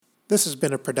This has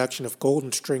been a production of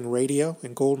Golden String Radio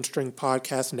and Golden String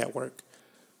Podcast Network,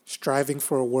 striving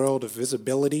for a world of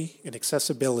visibility and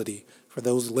accessibility for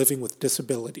those living with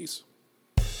disabilities.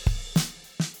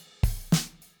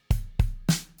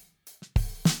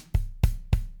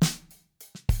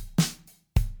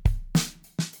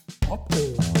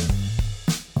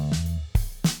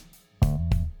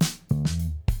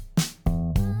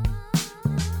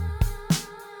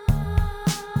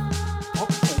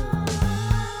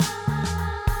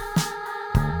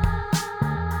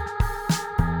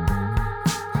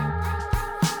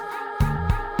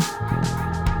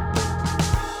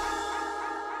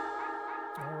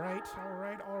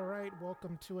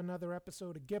 Welcome to another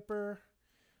episode of Gipper.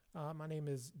 My name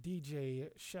is DJ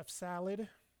Chef Salad.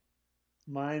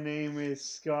 My name is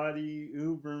Scotty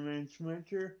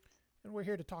Ubermenschmencher. And we're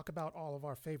here to talk about all of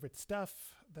our favorite stuff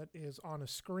that is on a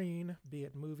screen, be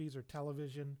it movies or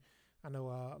television. I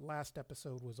know last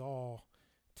episode was all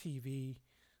TV.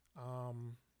 I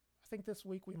think this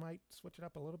week we might switch it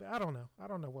up a little bit. I don't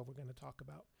know what we're going to talk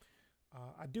about.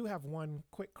 I do have one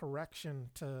quick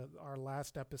correction to our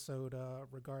last episode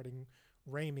regarding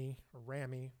Ramy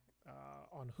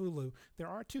on Hulu. There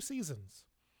are 2 seasons.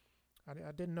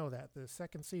 I didn't know that. The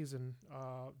second season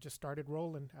just started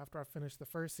rolling after I finished the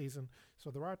first season.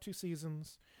 So there are 2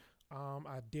 seasons.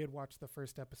 I did watch the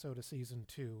first episode of season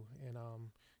 2, and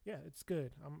yeah, it's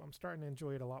good. I'm starting to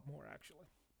enjoy it a lot more, actually.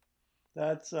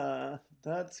 That's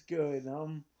good.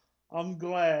 I'm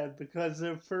glad, because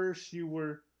at first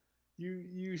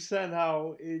you said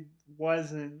how it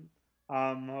wasn't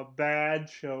a bad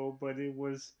show, but it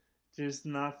was just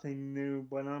nothing new.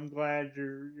 But I'm glad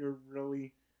you're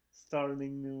really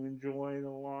starting to enjoy it a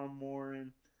lot more,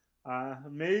 and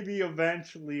maybe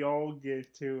eventually I'll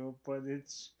get to it. But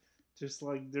it's just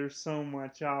like there's so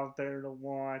much out there to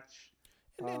watch.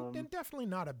 And definitely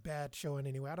not a bad show in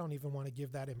any way. I don't even want to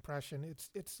give that impression.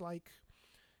 It's like,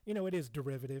 you know, it is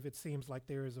derivative. It seems like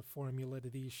there is a formula to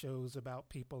these shows about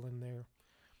people in their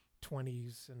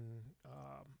 20s and,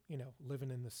 you know, living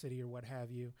in the city or what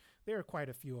have you. There are quite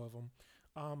a few of them.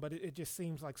 But it just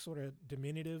seems like sort of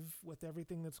diminutive with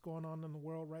everything that's going on in the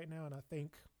world right now. And I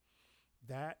think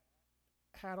that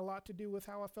had a lot to do with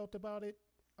how I felt about it.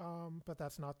 But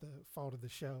that's not the fault of the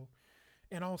show.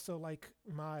 And also, like,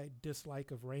 my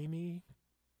dislike of Ramy,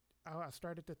 I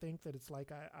started to think that it's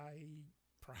like I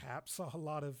perhaps saw a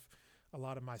lot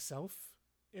of myself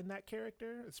in that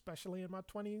character, especially in my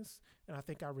 20s, and I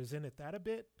think I resented that a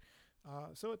bit.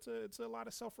 So it's a lot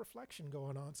of self-reflection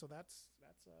going on. So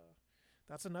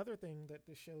that's another thing that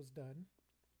this show's done.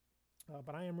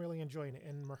 But I am really enjoying it.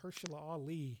 And Mahershala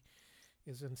Ali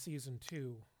is in season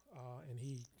 2, and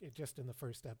just in the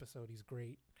first episode, he's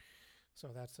great. So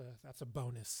that's a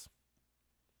bonus.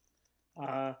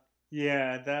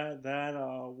 Yeah,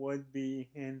 that would be,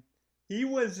 and he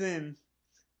was in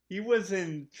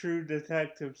True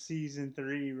Detective season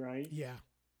 3, right? Yeah.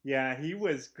 Yeah, he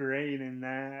was great in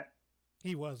that.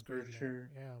 He was great for sure.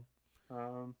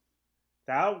 Yeah.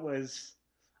 That was,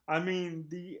 I mean,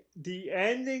 the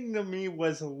ending to me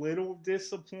was a little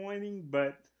disappointing,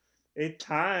 but at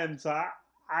times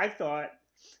I thought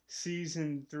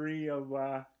season 3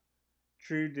 of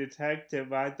True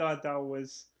Detective, I thought that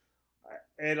was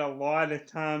at a lot of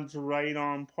times right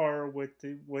on par with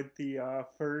the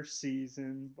first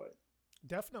season. But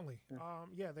definitely,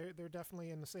 yeah, they're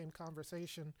definitely in the same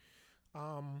conversation.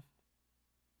 And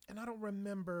I don't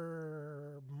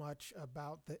remember much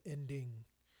about the ending,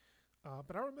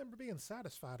 but I remember being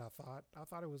satisfied. I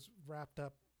thought it was wrapped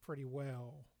up pretty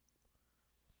well.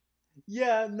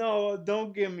 Yeah, no,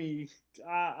 don't get me.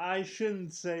 I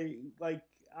shouldn't say, like,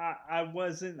 I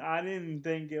didn't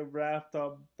think it wrapped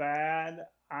up bad.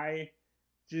 I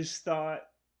just thought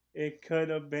it could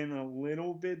have been a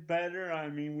little bit better. I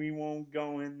mean, we won't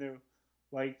go into,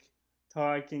 like,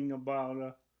 talking about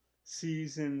a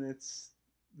season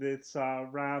that's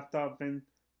wrapped up and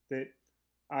that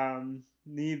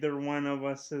neither one of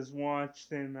us has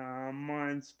watched in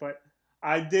months, but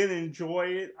I did enjoy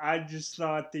it. I just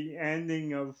thought the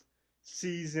ending of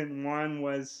season 1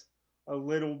 was a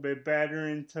little bit better,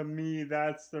 and to me,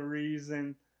 that's the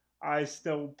reason I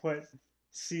still put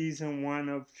season 1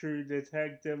 of True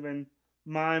Detective in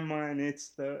my mind.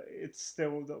 It's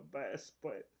still the best,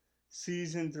 but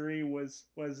season 3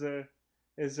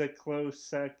 is a close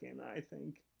second, I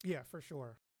think. Yeah, for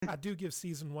sure. I do give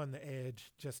season 1 the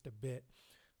edge just a bit,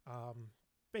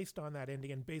 based on that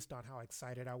ending and based on how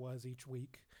excited I was each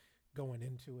week going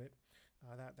into it.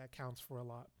 That counts for a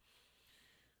lot.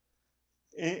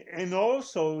 And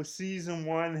also, season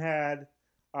 1 had,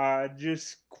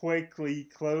 just quickly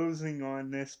closing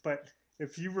on this, but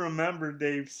if you remember,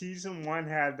 Dave, season one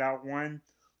had that one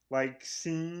like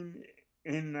scene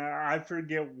in I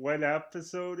forget what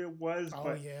episode it was, Oh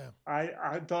but yeah,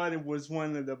 I thought it was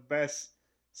one of the best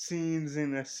scenes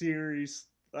in a series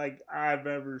like I've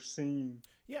ever seen.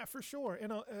 yeah, for sure.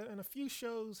 And a few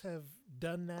shows have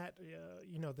done that.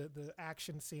 The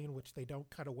action scene, which they don't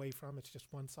cut away from. It's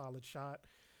just one solid shot.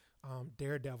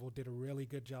 Daredevil did a really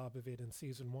good job of it in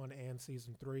season one and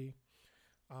season three.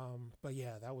 But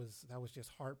yeah, that was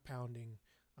just heart pounding.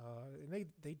 And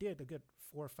they did a good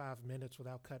 4 or 5 minutes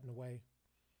without cutting away.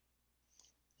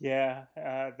 Yeah,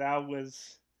 that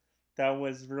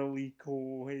was really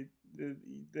cool. The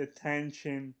the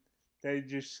tension, they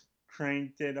just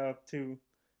cranked it up to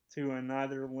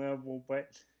another level.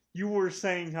 But you were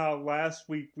saying how last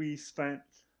week we spent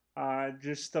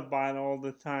just about all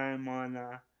the time on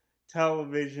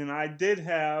television. I did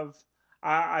have.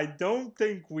 I don't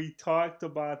think we talked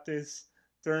about this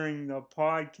during the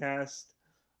podcast.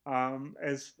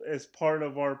 As part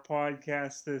of our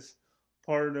podcast, as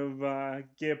part of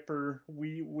Gipper,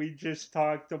 we just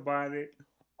talked about it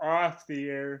off the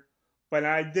air, but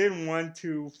I did want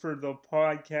to for the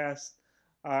podcast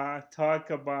talk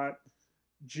about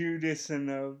Judas and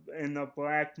the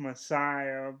Black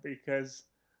Messiah because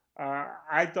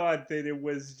I thought that it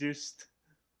was just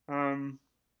um,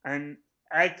 an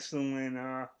excellent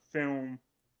film.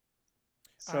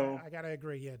 So I gotta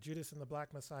agree. Yeah, Judas and the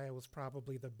Black Messiah was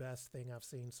probably the best thing I've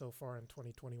seen so far in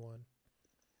 2021.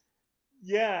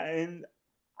 yeah, and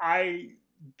I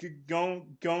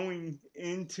going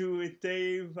into it,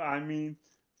 Dave. I mean,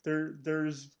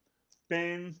 there's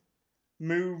been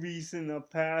movies in the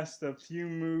past, a few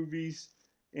movies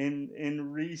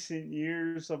in recent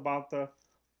years about the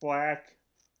Black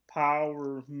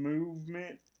Power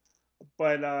movement,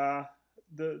 but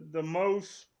the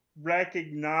most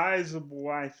recognizable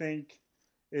I think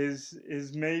is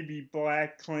maybe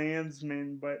Black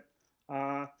Klansman, but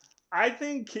uh, I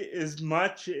think as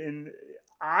much and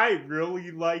I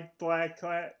really like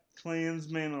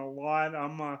Klansman a lot.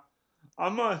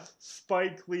 I'm a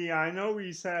Spike Lee. I know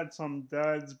he's had some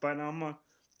duds, but I'm a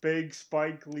big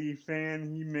Spike Lee fan.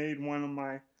 He made one of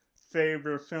my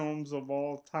favorite films of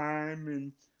all time,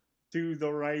 and Do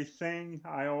the Right Thing.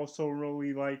 I also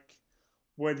really like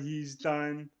what he's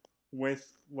done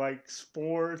with like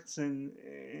sports and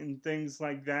things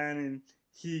like that. And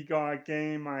He Got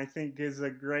Game, I think, is a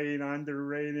great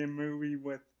underrated movie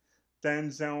with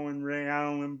Denzel and Ray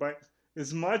Allen. But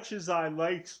as much as I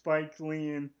like Spike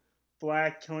Lee and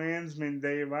Black Klansman,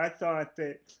 Dave, I thought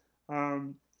that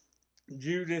um,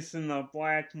 Judas and the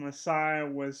Black Messiah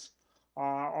was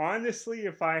honestly,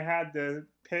 if I had to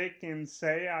pick and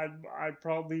say, I'd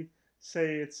probably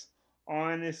say it's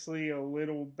honestly a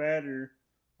little better,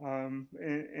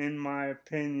 in my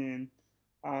opinion.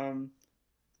 Um,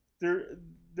 there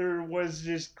there was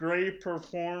just great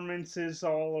performances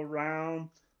all around.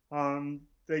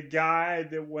 The guy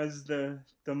that was the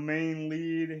main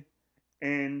lead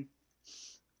and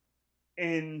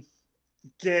in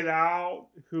Get Out,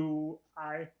 who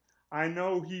I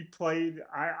know he played.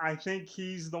 I think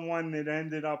he's the one that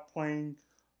ended up playing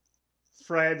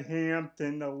Fred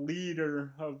Hampton, the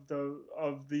leader of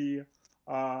the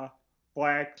uh,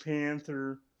 Black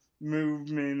Panther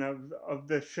movement of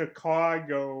the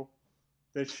Chicago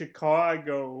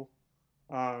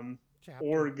um, Chapter.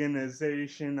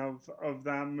 organization of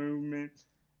that movement,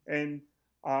 and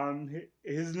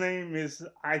his name is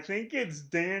I think it's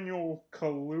Daniel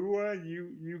Kaluuya.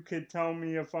 You could tell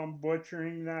me if I'm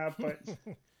butchering that, but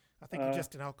I think you're uh,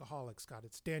 just an alcoholic, Scott.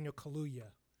 It's Daniel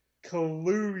Kaluuya.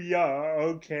 Kaluuya.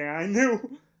 Okay, I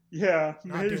knew. Yeah,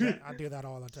 I do that. maybe. I do that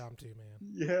all the time too, man.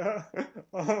 Yeah,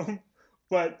 um,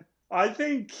 but I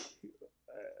think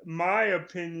my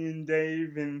opinion,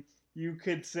 Dave, and you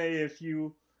could say if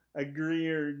you agree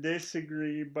or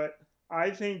disagree, but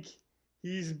I think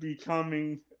he's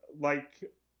becoming like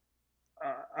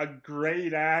a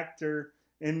great actor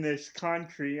in this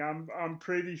country. I'm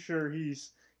pretty sure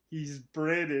he's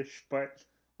British, but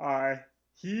uh,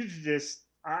 he's just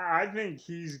I think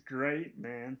he's great,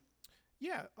 man.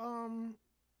 Yeah.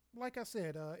 Like I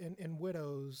said, in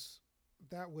Widows,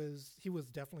 he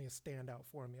was definitely a standout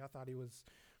for me. I thought he was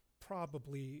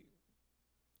probably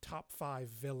top five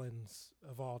villains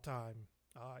of all time.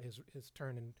 His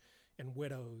turn in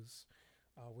Widows,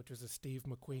 which was a Steve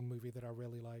McQueen movie that I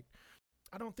really liked.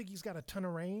 I don't think he's got a ton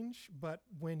of range, but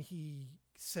when he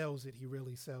sells it, he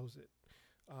really sells it.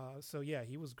 So yeah,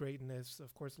 he was great in this.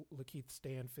 Of course, Lakeith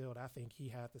Stanfield, I think he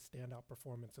had the standout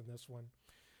performance in this one.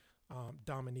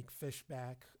 Dominique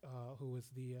Fishback, who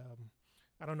was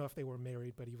I don't know if they were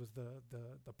married, but he was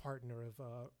the partner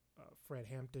of Fred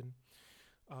Hampton.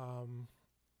 Um,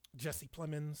 Jesse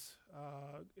Plemons,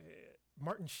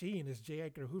 Martin Sheen as J.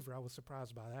 Edgar Hoover. I was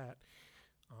surprised by that.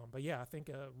 But yeah, I think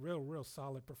real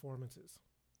solid performances.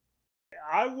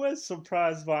 I was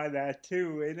surprised by that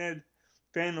too. It had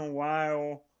been a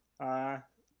while. Uh,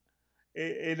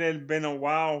 it had been a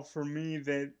while for me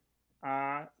that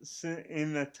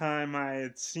in the time I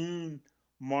had seen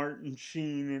Martin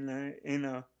Sheen in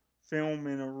a film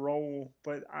in a role,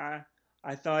 but I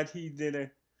thought he did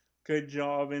a good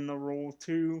job in the role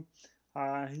too.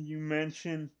 Uh, you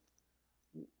mentioned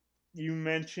you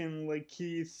mentioned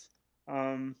Lakeith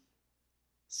um,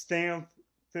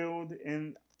 Stanfield,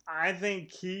 and I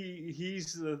think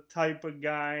he's the type of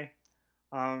guy.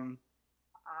 Um,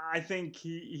 I think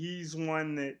he's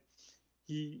one that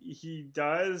he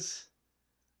does,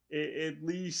 at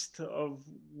least of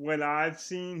what I've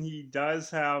seen, he does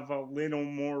have a little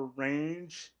more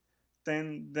range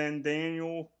than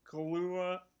Daniel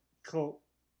Kaluuya.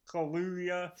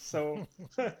 So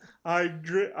I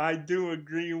do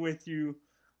agree with you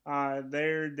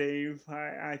there, Dave.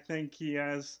 I think he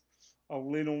has a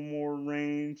little more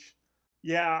range.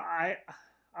 Yeah,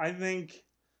 I think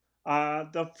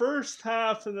the first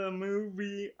half of the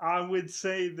movie, I would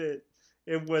say that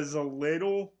it was a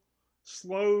little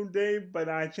slow, Dave, but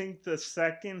I think the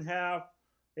second half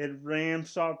it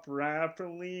ramps up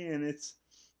rapidly, and it's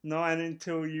not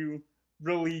until you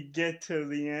really get to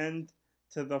the end,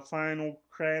 to the final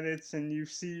credits, and you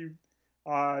see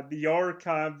the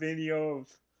archive video of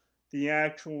the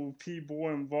actual people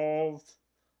involved.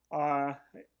 Uh,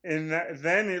 and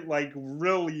then it like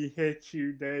really hits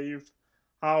you, Dave,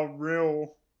 how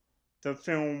real the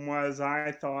film was.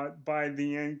 I thought by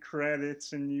the end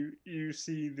credits, and you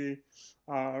see the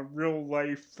real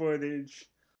life footage.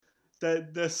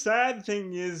 The sad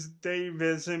thing is, Dave,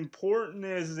 as important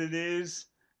as it is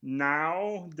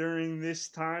now during this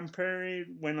time period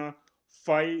when a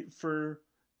fight for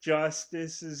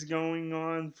justice is going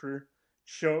on, for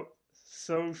show,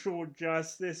 social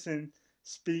justice and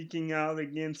speaking out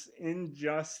against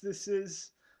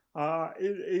injustices,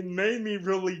 it made me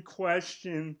really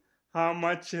question how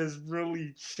much has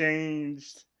really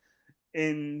changed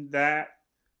in that,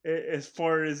 as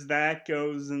far as that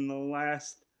goes, in the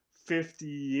last 50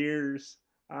 years,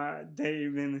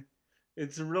 Dave. And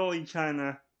it's really kind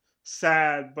of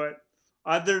sad. But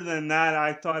other than that,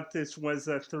 I thought this was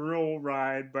a thrill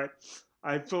ride. But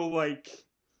I feel like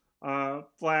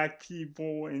black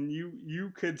people, and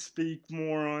you could speak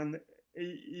more on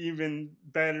even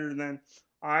better than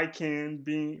I can,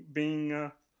 being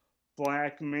a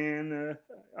black man,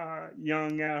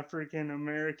 young African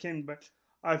American, but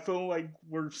I feel like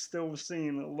we're still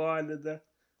seeing a lot of the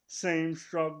same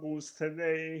struggles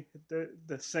today.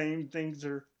 The same things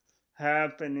are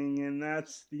happening, and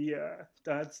that's the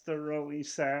really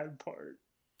sad part.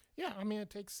 Yeah, I mean, it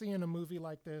takes seeing a movie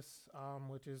like this,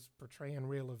 which is portraying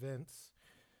real events,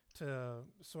 to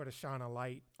sort of shine a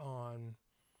light on,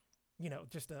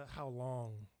 just how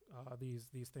long these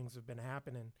things have been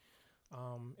happening.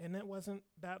 And it wasn't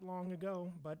that long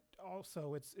ago, but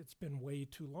also it's been way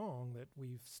too long that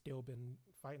we've still been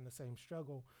fighting the same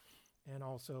struggle. And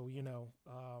also,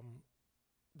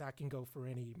 that can go for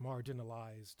any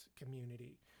marginalized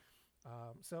community.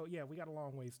 So yeah, we got a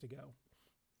long ways to go.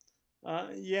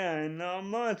 Yeah, and I'm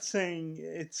not saying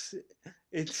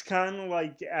it's kind of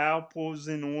like apples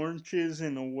and oranges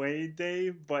in a way,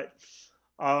 Dave, but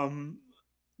um,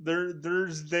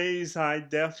 there's days I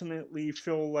definitely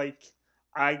feel like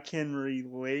I can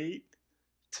relate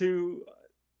to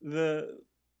the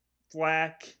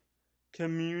black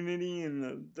community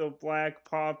and the black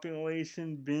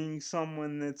population, being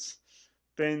someone that's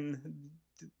been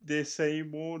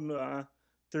disabled.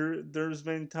 There's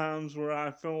been times where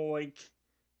I feel like,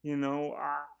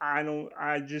 I don't,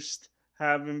 I just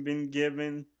haven't been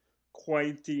given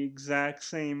quite the exact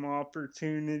same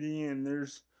opportunity, and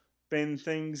there's been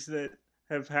things that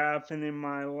have happened in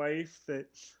my life that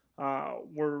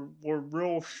were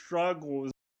real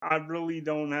struggles. I really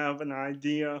don't have an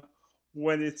idea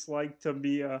what it's like to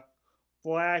be a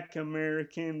black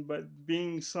American, but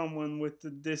being someone with a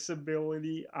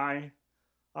disability, I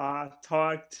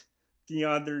talked the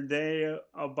other day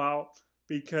about,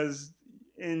 because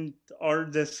in our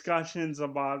discussions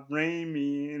about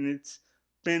Raimi, and it's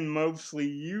been mostly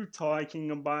you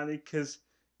talking about it because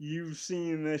you've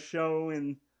seen the show,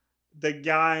 and the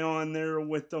guy on there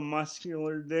with the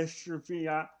muscular dystrophy.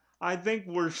 I think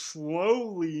we're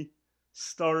slowly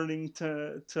starting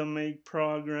to make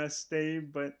progress,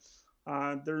 Dave, but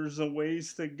there's a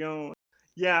ways to go.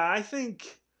 Yeah, I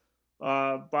think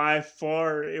by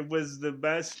far it was the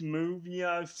best movie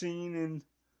I've seen in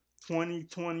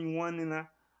 2021, and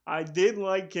I did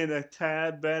like it a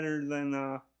tad better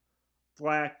than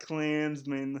Black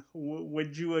Klansman.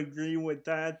 Would you agree with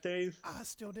that, Dave? I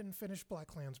still didn't finish Black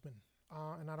Klansman,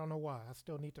 and I don't know why. I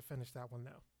still need to finish that one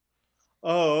though.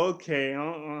 Oh, okay.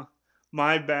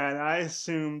 My bad. I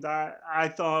assumed.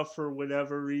 I thought for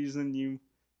whatever reason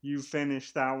you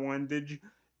finished that one.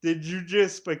 Did you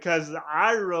just because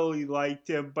I really liked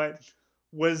it, but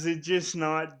was it just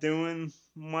not doing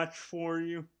much for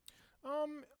you?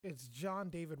 It's John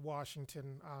David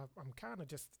Washington. I'm kind of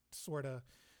just sort of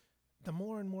the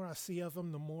more and more I see of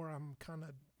him, the more I'm kind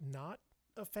of not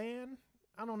a fan.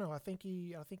 I don't know. I think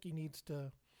he needs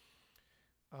to.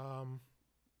 Um,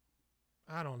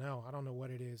 I don't know. I don't know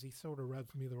what it is. He sort of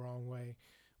rubs me the wrong way.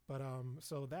 But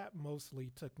so that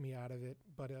mostly took me out of it.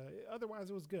 But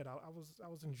otherwise, it was good. I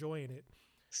was enjoying it. Uh,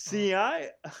 See,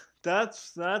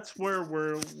 that's where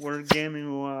we're going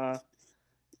to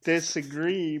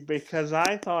disagree because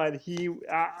I thought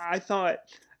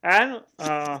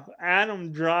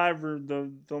Adam Driver,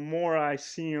 the more I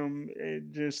see him,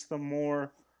 just the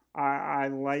more I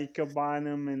like about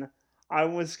him, and I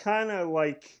was kind of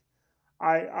like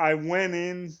I went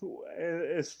in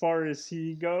as far as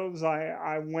he goes.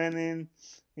 I went in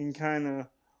and kind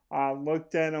of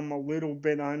looked at him a little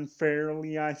bit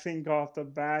unfairly. I think off the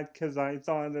bat because I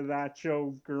thought of that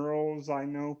show Girls. I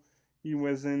know he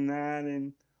was in that,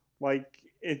 and like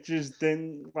it just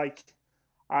didn't like.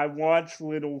 I watched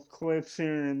little clips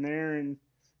here and there, and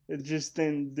it just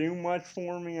didn't do much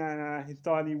for me. And I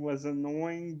thought he was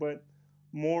annoying, but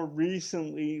more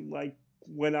recently, like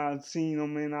what I've seen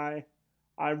him in, I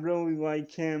really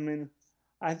like him, and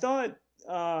I thought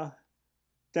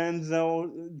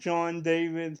Denzel John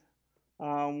David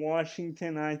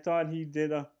Washington. I thought he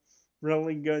did a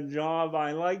really good job.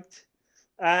 I liked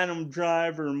Adam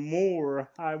Driver more.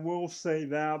 I will say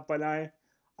that, but I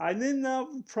didn't have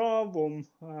a problem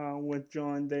with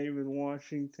John David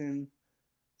Washington.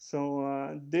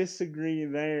 So disagree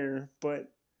there,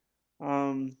 but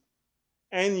um,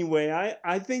 anyway,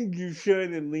 I think you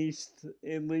should at least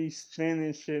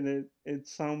finish it at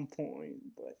some point.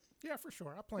 But yeah, for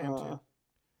sure. I plan uh, to.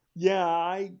 yeah,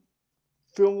 I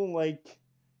feel like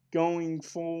going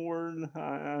forward.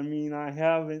 I mean, I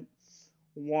haven't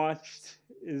watched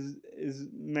as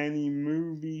many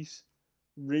movies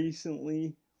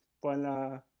recently,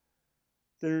 but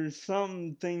there's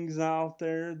some things out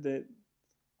there that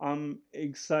I'm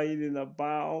excited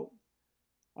about.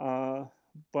 Uh,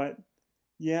 but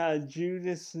yeah,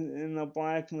 Judas and the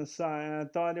Black Messiah. I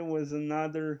thought it was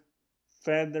another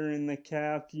feather in the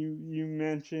cap. You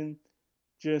mentioned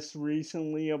just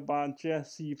recently about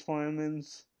Jesse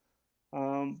Plemons,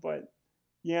 but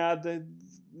yeah,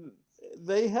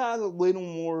 they had a little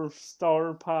more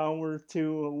star power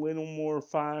too, a little more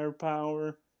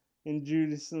firepower in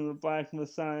Judas and the Black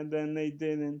Messiah than they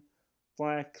did in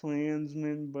Black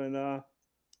Klansman. But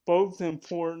both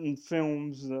important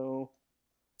films though.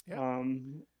 Yep.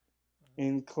 Um,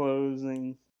 in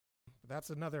closing. That's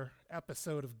another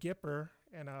episode of Gipper,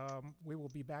 and we will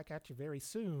be back at you very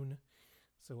soon.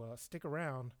 So stick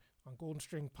around on Golden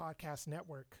String Podcast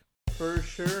Network. For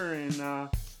sure, and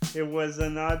it was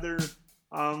another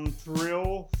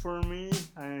thrill for me,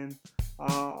 and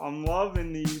I'm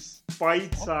loving these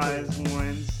bite-sized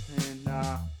ones.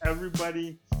 And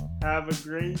everybody have a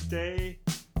great day.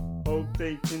 Hope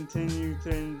they continue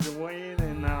to enjoy it,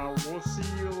 and we'll see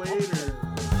you later.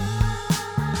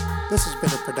 This has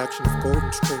been a production of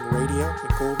Golden String Radio and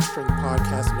Golden String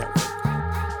Podcast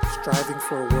Network, striving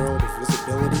for a world of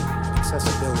visibility and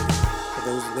accessibility for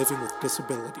those living with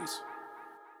disabilities.